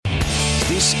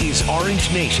This is Orange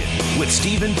Nation with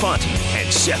Stephen Fonte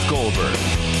and Seth Goldberg.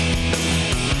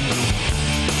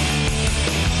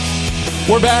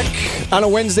 We're back on a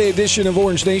Wednesday edition of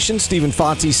Orange Nation. Stephen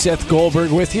Fonte, Seth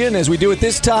Goldberg with you. And as we do at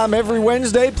this time every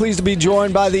Wednesday, pleased to be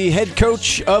joined by the head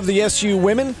coach of the SU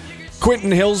women,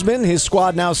 Quentin Hillsman. His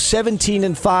squad now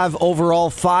 17-5 overall,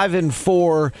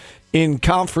 5-4 in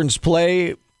conference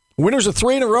play. Winners of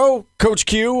 3 in a row, Coach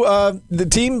Q. The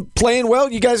team playing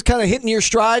well. You guys kind of hitting your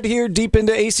stride here deep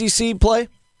into ACC play?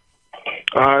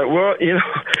 Well,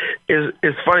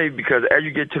 it's funny because as you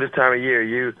get to this time of year,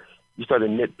 you start to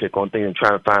nitpick on things and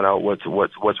try to find out what's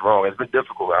wrong. It's been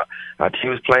difficult. Our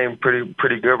team is playing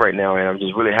pretty good right now, and I'm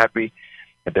just really happy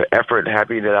at their effort.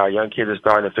 Happy that our young kids are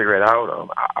starting to figure it out.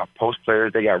 Our post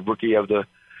players, they got rookie of the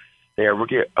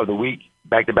week,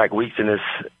 back-to-back weeks in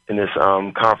this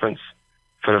conference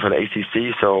for the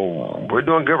ACC. So we're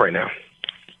doing good right now.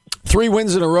 3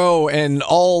 wins in a row and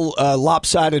all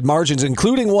lopsided margins,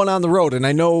 including one on the road. And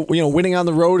I know, winning on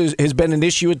the road has been an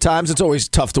issue at times. It's always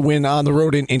tough to win on the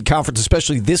road in conference,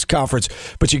 especially this conference.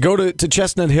 But you go to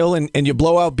Chestnut Hill and you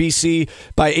blow out BC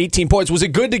by 18 points. Was it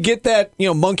good to get that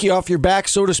monkey off your back,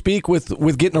 so to speak,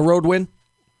 with getting a road win?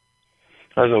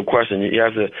 There's no question. You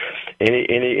have to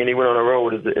any win on the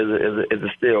road is a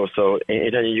steal. So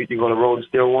anytime you go on the road and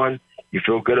steal one, you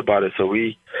feel good about it. So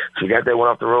we got that one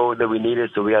off the road that we needed.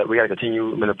 So we got to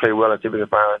continue to play well and see if we can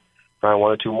find 1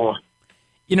 or 2 more.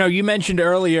 You mentioned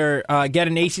earlier get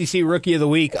an ACC Rookie of the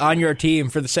Week on your team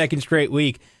for the second straight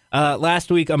week.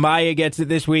 Last week Amaya gets it.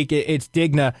 This week it's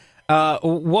Digna.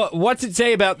 What's it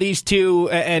say about these two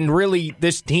and really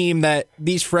this team that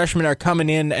these freshmen are coming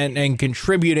in and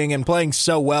contributing and playing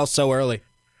so well so early?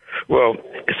 Well,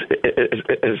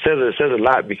 it says a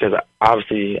lot because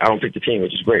obviously I don't pick the team,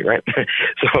 which is great, right?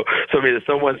 so I mean,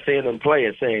 someone seeing them play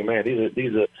and saying, "Man,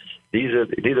 these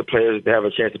are players that have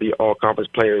a chance to be all conference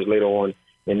players later on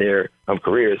in their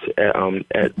careers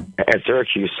at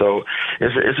Syracuse." So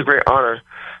it's a great honor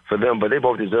for them, but they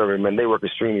both deserve it. Man, they work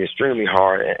extremely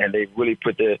hard, and they really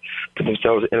put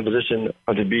themselves in a position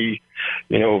to be,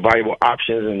 valuable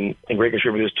options and great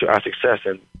contributors to our success,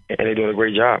 and they're doing a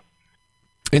great job.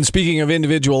 And speaking of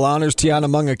individual honors, Tiana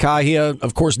Mungakahia,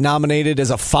 of course, nominated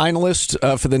as a finalist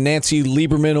for the Nancy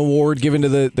Lieberman Award given to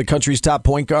the country's top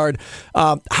point guard.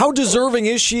 How deserving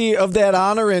is she of that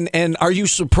honor, and are you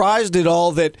surprised at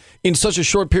all that in such a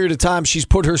short period of time she's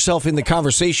put herself in the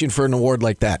conversation for an award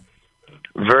like that?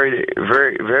 Very,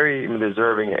 very, very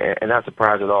deserving, and not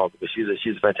surprised at all because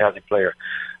she's a fantastic player.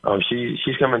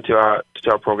 She's coming to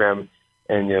our program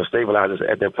and stabilize us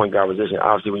at that point guard position.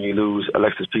 Obviously, when you lose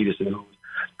Alexis Peterson,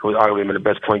 who's arguably been the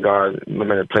best point guard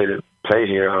that played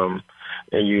here,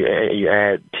 and you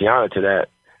add Tiana to that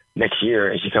next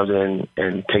year, and she comes in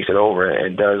and takes it over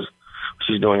and does what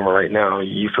she's doing right now.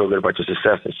 You feel good about your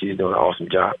success, and she's doing an awesome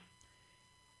job.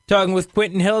 Talking with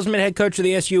Quentin Hillsman, head coach of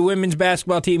the SU women's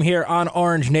basketball team here on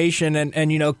Orange Nation,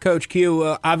 and Coach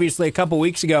Q, obviously a couple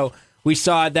weeks ago we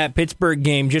saw at that Pittsburgh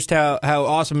game just how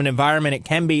awesome an environment it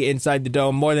can be inside the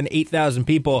Dome. More than 8,000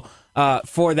 people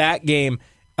for that game.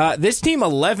 This team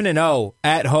 11-0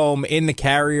 at home in the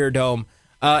Carrier Dome.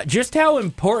 Just how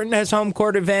important has home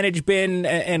court advantage been,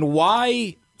 and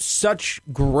why such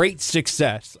great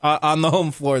success on the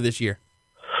home floor this year?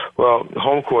 Well,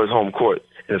 home court is home court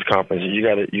in this conference. You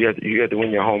got to win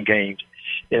your home games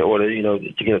in order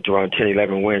to get up to around 10,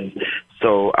 11 wins.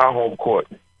 So our home court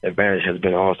advantage has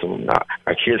been awesome.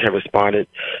 Our kids have responded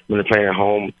when they're playing at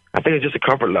home. I think it's just a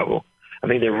comfort level. I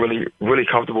think they're really, really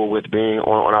comfortable with being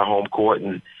on our home court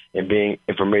and being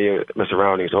familiar with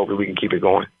surroundings. So hopefully we can keep it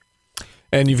going.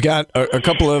 And you've got a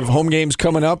couple of home games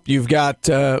coming up. You've got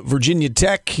Virginia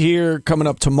Tech here coming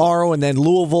up tomorrow, and then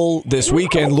Louisville this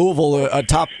weekend. Louisville, a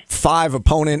top 5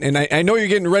 opponent. And I know you're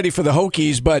getting ready for the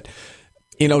Hokies, but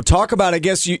talk about, I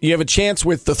guess, you have a chance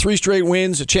with the 3 straight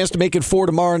wins, a chance to make it 4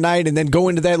 tomorrow night, and then go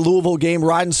into that Louisville game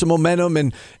riding some momentum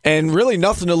and really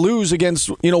nothing to lose against,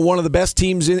 one of the best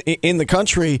teams in the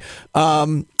country.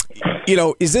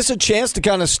 Is this a chance to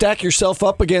kind of stack yourself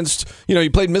up against,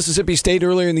 you played Mississippi State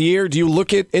earlier in the year. Do you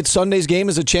look at Sunday's game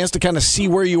as a chance to kind of see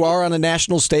where you are on a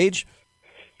national stage?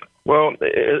 Well,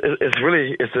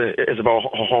 it's about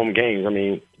home games. I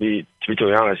mean, to be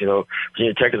totally honest,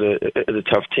 Virginia Tech is a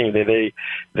tough team.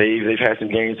 They've had some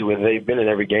games where they've been in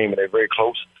every game and they're very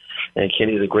close. And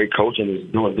Kenny's a great coach and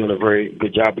is doing a very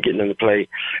good job of getting them to play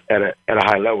at a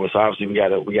high level. So obviously we got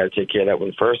to take care of that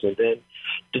one first, and then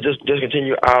to just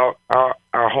continue our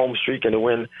home streak and to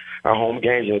win our home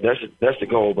games. That's the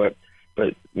goal. But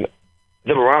the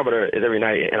barometer is every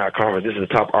night in our conference. This is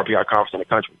the top RPI conference in the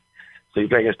country. So you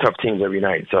play against tough teams every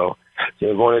night. So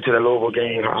going into the Louisville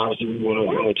game, obviously we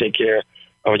want to take care of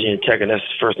Virginia Tech, and that's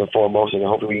first and foremost. And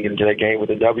hopefully we can get into that game with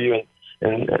a W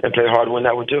and play hard to win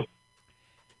that one too.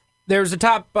 There's a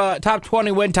top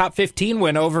 20 win, top 15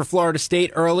 win over Florida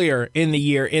State earlier in the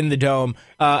year in the Dome.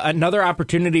 Another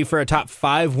opportunity for a top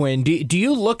 5 win. Do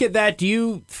you look at that? Do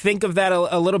you think of that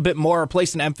a little bit more, or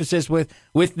place an emphasis with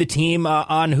the team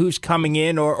on who's coming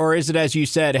in, or is it, as you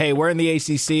said, hey, we're in the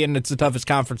ACC and it's the toughest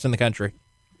conference in the country?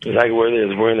 Exactly what it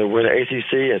is. We're in the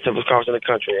ACC and toughest conference in the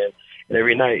country, and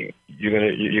every night you're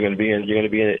gonna be in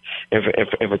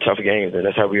for tough games, and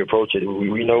that's how we approach it.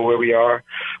 We know where we are,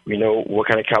 we know what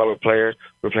kind of caliber player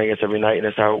we're playing against every night, and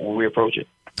that's how we approach it.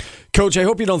 Coach, I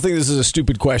hope you don't think this is a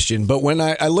stupid question, but when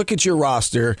I look at your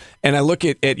roster and I look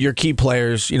at your key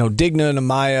players, Digna and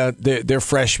Amaya, they're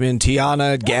freshmen,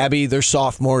 Tiana, Gabby, they're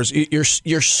sophomores.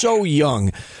 You're so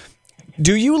young.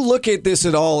 Do you look at this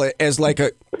at all as like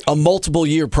a multiple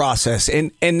year process?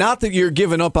 And not that you're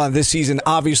giving up on this season,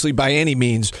 obviously, by any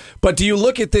means, but do you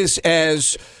look at this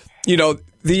as,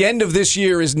 the end of this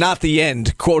year is not the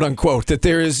end, quote unquote, that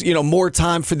there is, more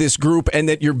time for this group and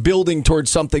that you're building towards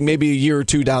something maybe a year or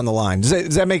two down the line?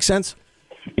 Does that make sense?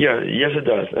 Yeah, yes, it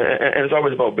does. And it's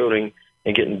always about building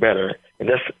and getting better. And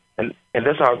that's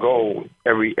our goal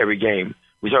every game.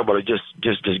 We talk about it just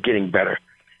getting better.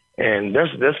 And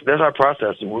that's our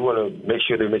process. We want to make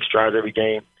sure they make strides every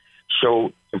game,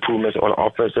 show improvements on the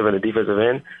offensive and the defensive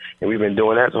end, and we've been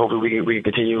doing that. So hopefully we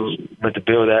can continue to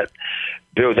build that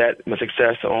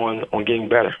success on getting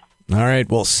better. All right.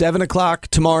 Well, 7 o'clock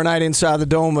tomorrow night inside the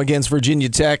Dome against Virginia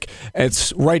Tech.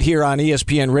 It's right here on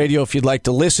ESPN Radio if you'd like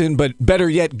to listen. But better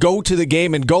yet, go to the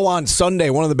game and go on Sunday.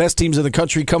 One of the best teams in the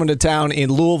country coming to town in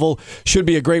Louisville. Should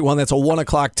be a great one. That's a 1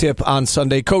 o'clock tip on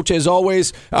Sunday. Coach, as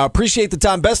always, appreciate the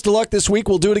time. Best of luck this week.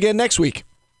 We'll do it again next week.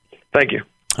 Thank you.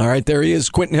 All right, there he is,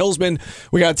 Quentin Hillsman.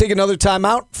 We got to take another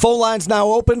timeout. Phone line's now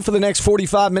open for the next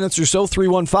 45 minutes or so,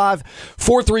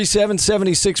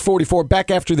 315-437-7644.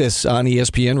 Back after this on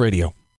ESPN Radio.